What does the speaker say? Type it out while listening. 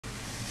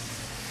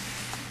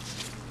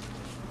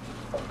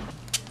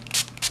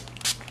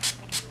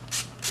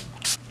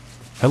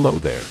Hello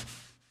there.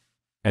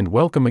 And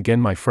welcome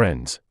again, my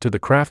friends, to the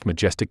Craft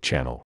Majestic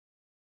channel.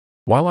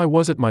 While I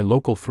was at my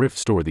local thrift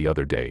store the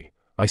other day,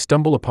 I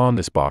stumbled upon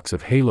this box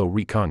of UNSC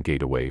Recon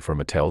Gateway from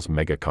Mattel's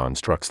Mega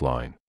Construx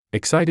line.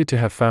 Excited to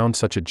have found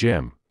such a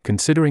gem,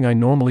 considering I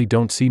normally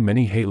don't see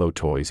many Halo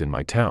toys in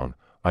my town,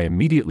 I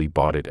immediately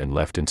bought it and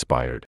left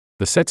inspired.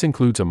 The sets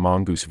includes a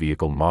mongoose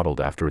vehicle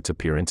modeled after its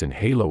appearance in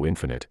Halo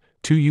Infinite,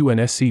 2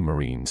 UNSC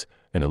Marines,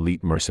 an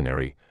elite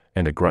mercenary,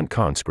 and a grunt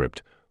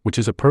conscript, which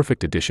is a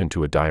perfect addition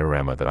to a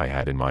diorama that I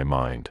had in my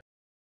mind.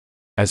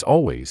 As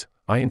always,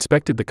 I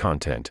inspected the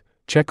content,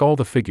 checked all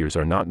the figures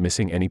are not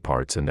missing any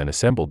parts, and then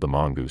assembled the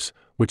mongoose,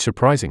 which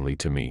surprisingly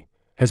to me,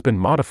 has been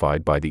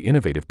modified by the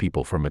innovative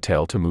people from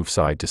Mattel to move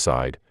side to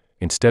side,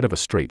 instead of a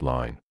straight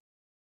line.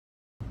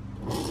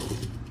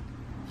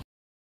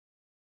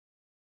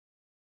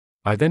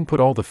 I then put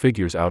all the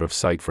figures out of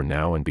sight for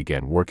now and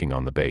began working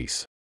on the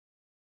base.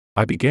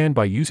 I began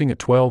by using a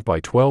 12 by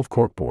 12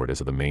 corkboard as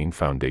the main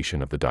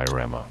foundation of the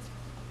diorama.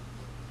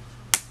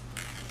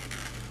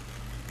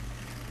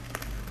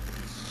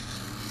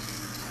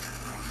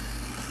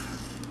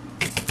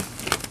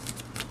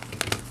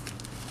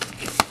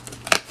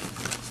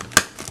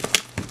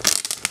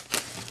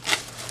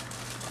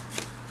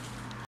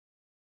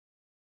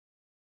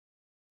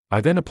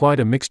 I then applied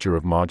a mixture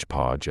of Mod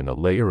Podge and a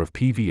layer of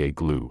PVA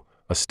glue,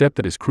 a step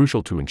that is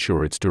crucial to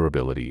ensure its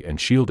durability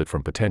and shield it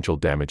from potential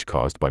damage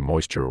caused by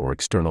moisture or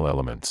external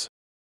elements.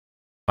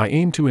 I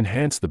aim to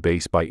enhance the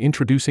base by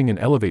introducing an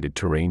elevated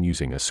terrain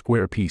using a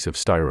square piece of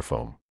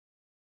styrofoam.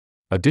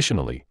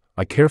 Additionally,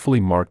 I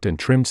carefully marked and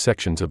trimmed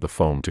sections of the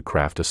foam to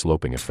craft a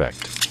sloping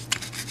effect.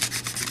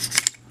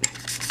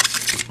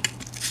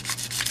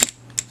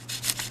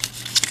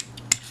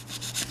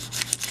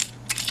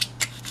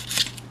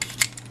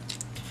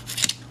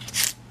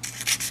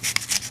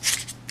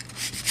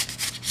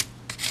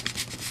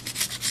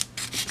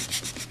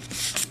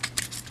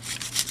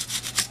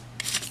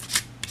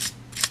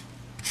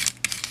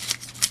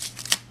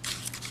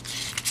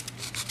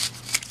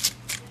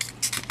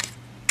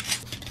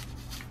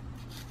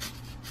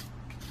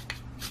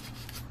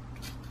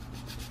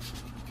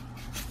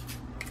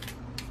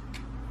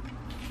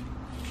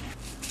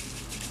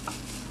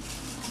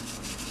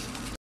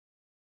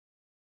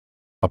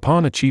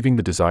 Upon achieving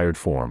the desired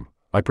form,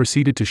 I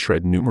proceeded to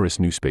shred numerous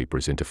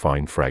newspapers into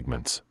fine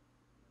fragments.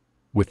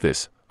 With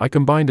this, I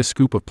combined a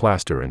scoop of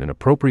plaster and an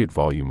appropriate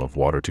volume of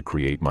water to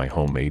create my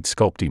homemade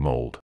sculpty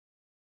mold.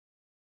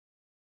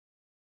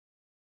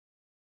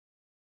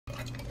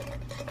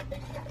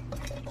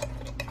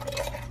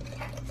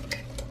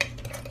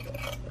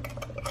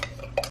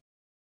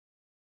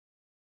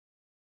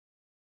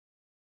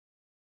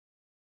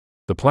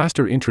 The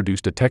plaster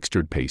introduced a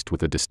textured paste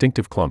with a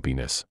distinctive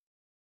clumpiness.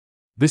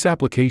 This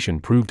application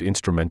proved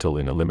instrumental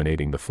in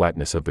eliminating the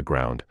flatness of the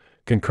ground,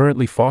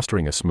 concurrently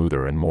fostering a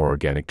smoother and more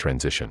organic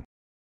transition.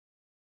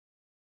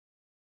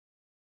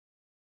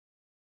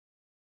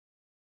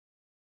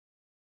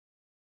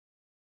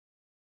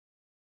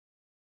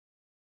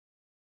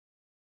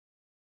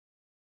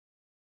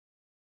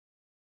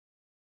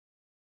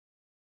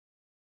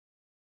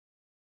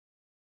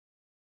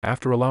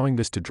 After allowing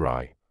this to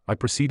dry, I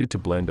proceeded to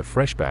blend a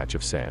fresh batch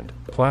of sand,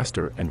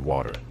 plaster, and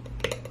water.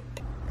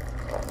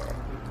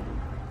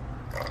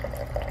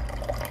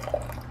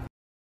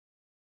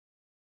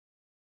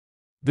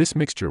 This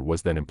mixture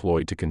was then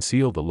employed to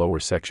conceal the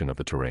lower section of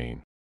the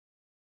terrain.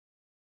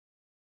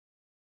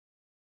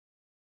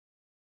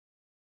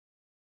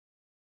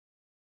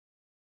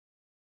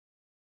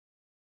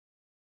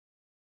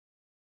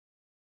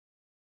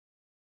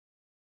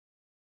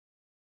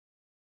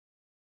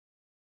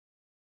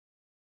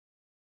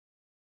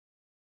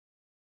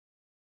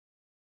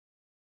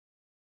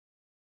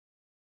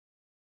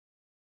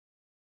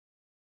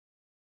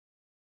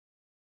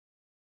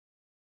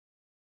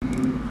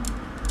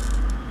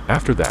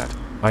 After that,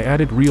 I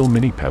added real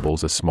mini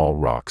pebbles as small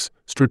rocks,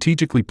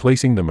 strategically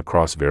placing them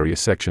across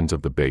various sections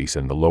of the base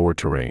and the lower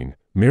terrain,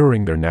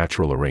 mirroring their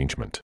natural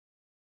arrangement.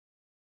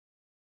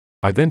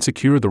 I then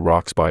secured the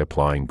rocks by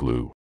applying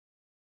glue.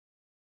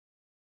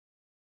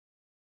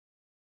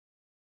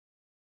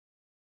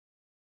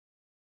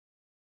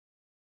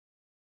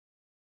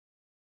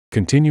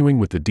 Continuing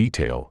with the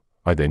detail,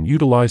 I then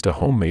utilized a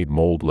homemade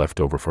mold left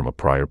over from a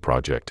prior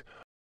project.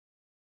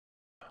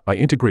 I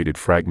integrated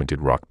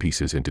fragmented rock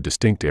pieces into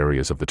distinct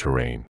areas of the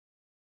terrain.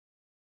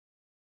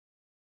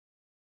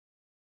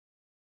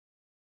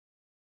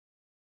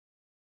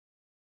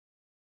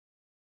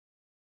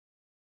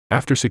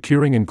 After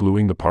securing and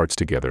gluing the parts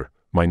together,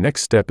 my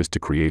next step is to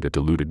create a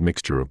diluted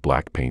mixture of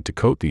black paint to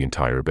coat the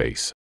entire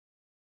base.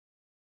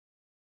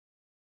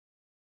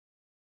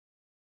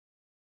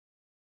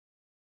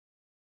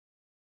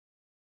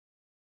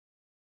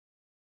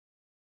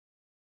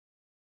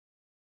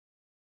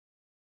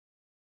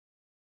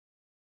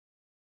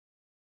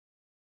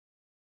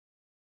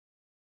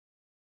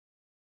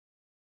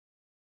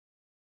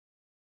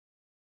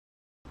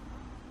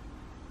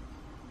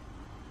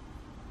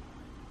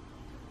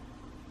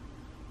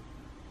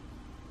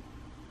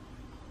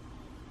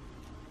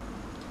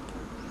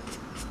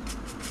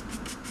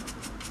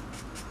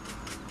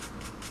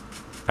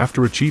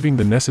 After achieving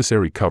the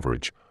necessary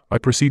coverage, I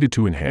proceeded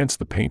to enhance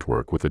the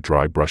paintwork with a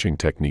dry brushing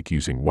technique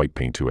using white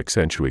paint to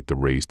accentuate the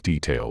raised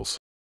details.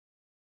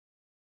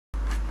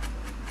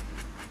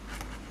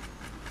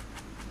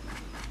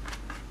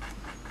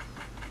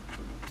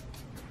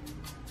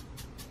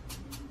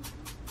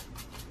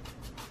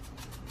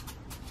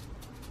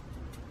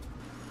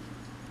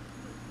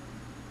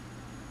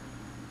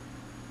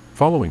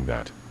 Following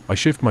that, I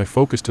shift my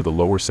focus to the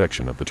lower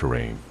section of the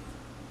terrain.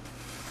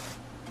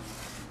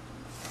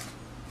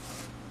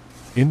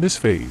 In this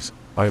phase,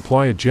 I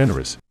apply a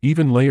generous,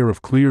 even layer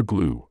of clear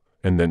glue,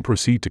 and then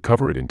proceed to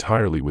cover it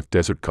entirely with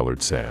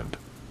desert-colored sand.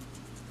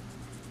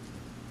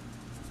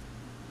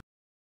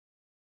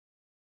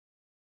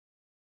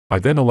 I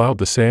then allowed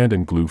the sand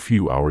and glue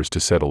few hours to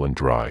settle and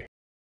dry.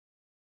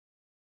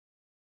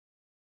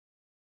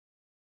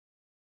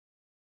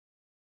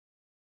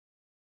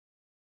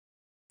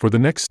 For the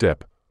next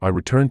step, I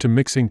returned to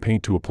mixing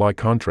paint to apply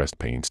contrast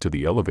paints to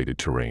the elevated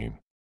terrain.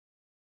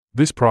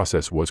 This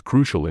process was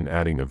crucial in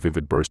adding a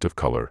vivid burst of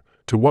color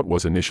to what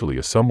was initially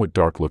a somewhat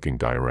dark-looking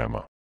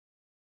diorama.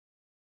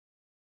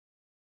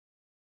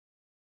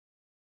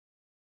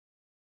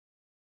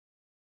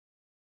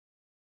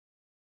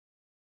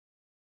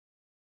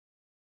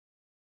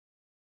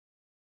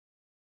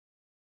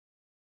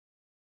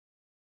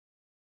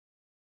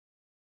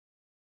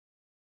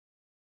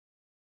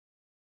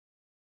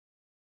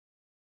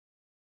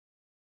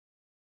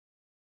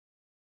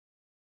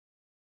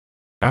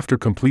 After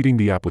completing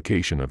the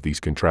application of these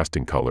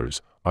contrasting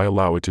colors, I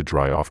allow it to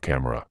dry off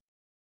camera.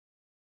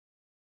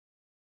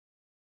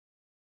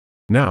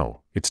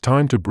 Now, it's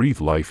time to breathe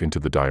life into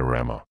the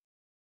diorama.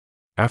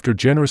 After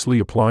generously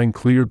applying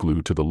clear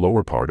glue to the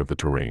lower part of the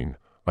terrain,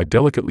 I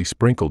delicately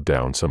sprinkled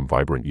down some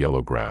vibrant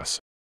yellow grass.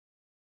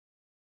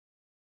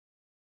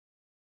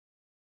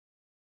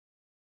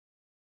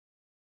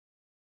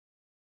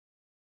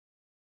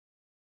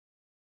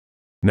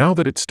 Now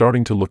that it's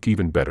starting to look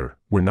even better,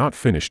 we're not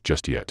finished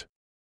just yet.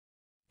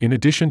 In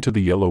addition to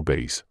the yellow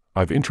base,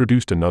 I've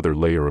introduced another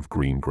layer of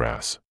green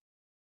grass.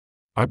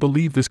 I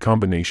believe this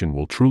combination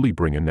will truly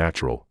bring a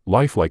natural,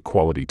 lifelike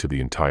quality to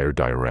the entire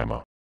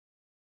diorama.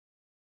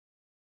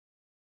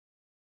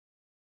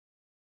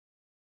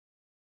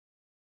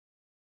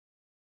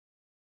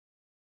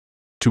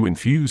 To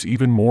infuse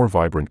even more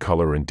vibrant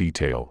color and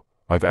detail,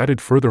 I've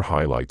added further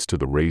highlights to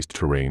the raised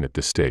terrain at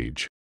this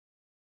stage.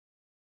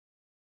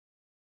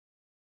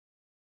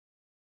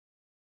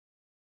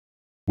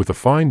 With a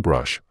fine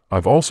brush,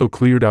 I've also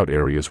cleared out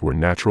areas where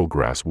natural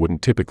grass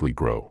wouldn't typically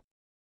grow.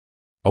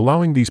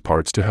 Allowing these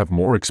parts to have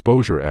more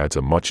exposure adds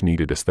a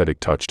much-needed aesthetic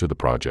touch to the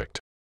project.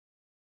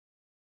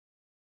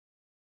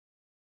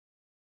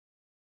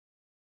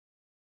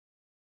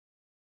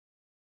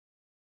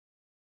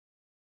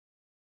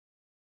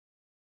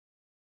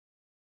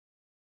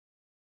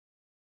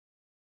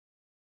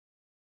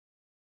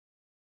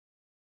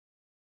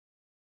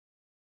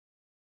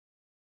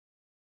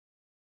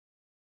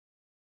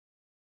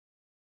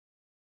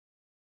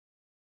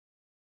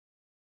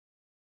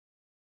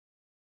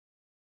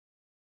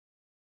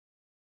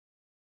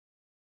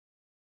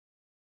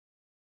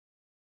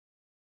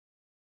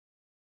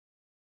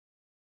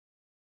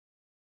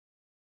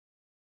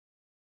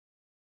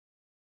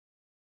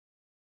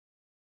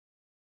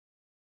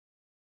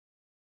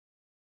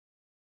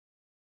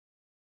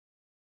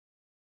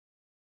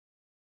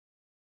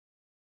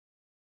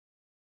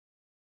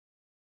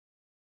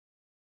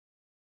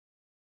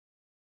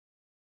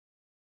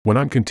 When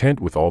I'm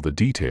content with all the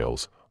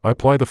details, I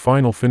apply the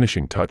final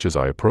finishing touch as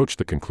I approach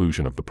the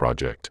conclusion of the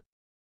project.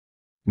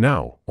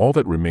 Now, all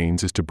that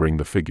remains is to bring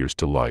the figures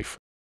to life.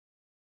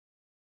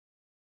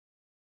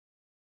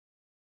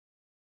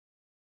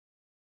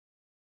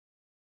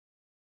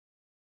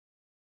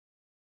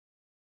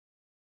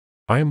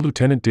 I am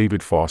Lieutenant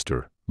David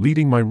Foster,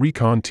 leading my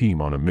recon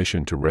team on a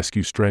mission to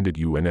rescue stranded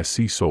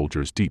UNSC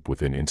soldiers deep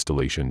within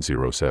Installation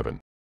 07.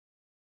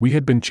 We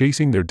had been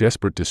chasing their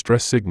desperate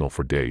distress signal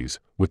for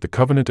days, with the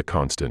Covenant a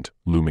constant,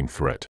 looming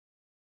threat.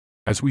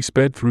 As we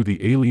sped through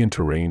the alien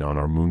terrain on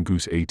our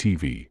Moongoose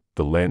ATV,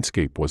 the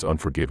landscape was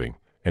unforgiving,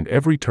 and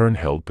every turn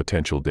held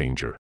potential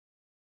danger.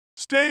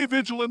 "Stay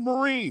vigilant,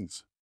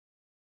 Marines!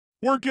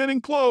 We're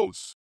getting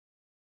close!"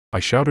 I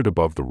shouted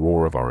above the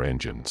roar of our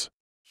engines.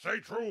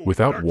 "Stay true!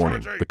 Without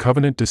warning, the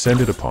Covenant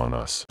descended upon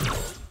us.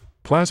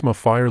 Plasma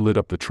fire lit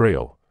up the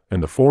trail,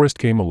 and the forest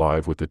came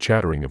alive with the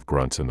chattering of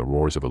grunts and the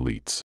roars of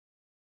elites.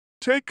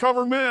 "Take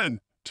cover, men!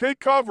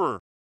 Take cover!"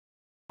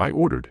 I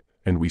ordered,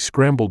 and we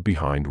scrambled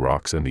behind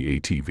rocks and the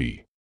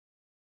ATV.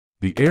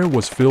 The air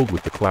was filled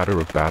with the clatter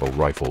of battle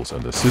rifles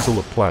and the sizzle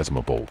of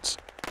plasma bolts.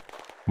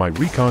 My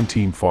recon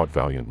team fought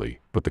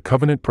valiantly, but the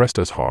Covenant pressed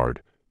us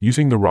hard,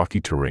 using the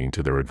rocky terrain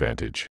to their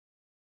advantage.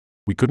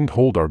 We couldn't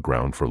hold our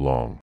ground for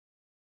long.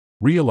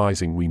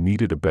 Realizing we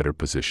needed a better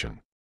position,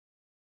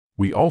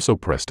 we also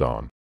pressed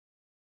on.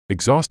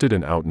 Exhausted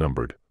and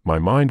outnumbered, my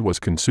mind was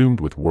consumed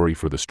with worry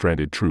for the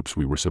stranded troops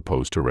we were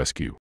supposed to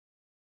rescue.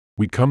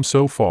 We'd come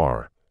so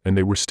far, and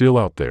they were still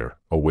out there,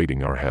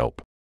 awaiting our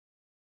help.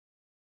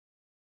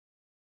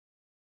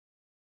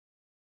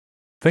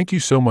 Thank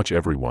you so much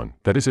everyone,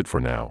 that is it for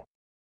now.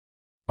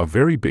 A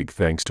very big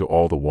thanks to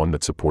all the one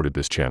that supported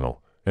this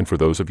channel, and for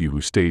those of you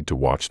who stayed to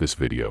watch this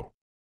video.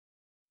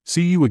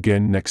 See you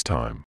again next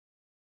time.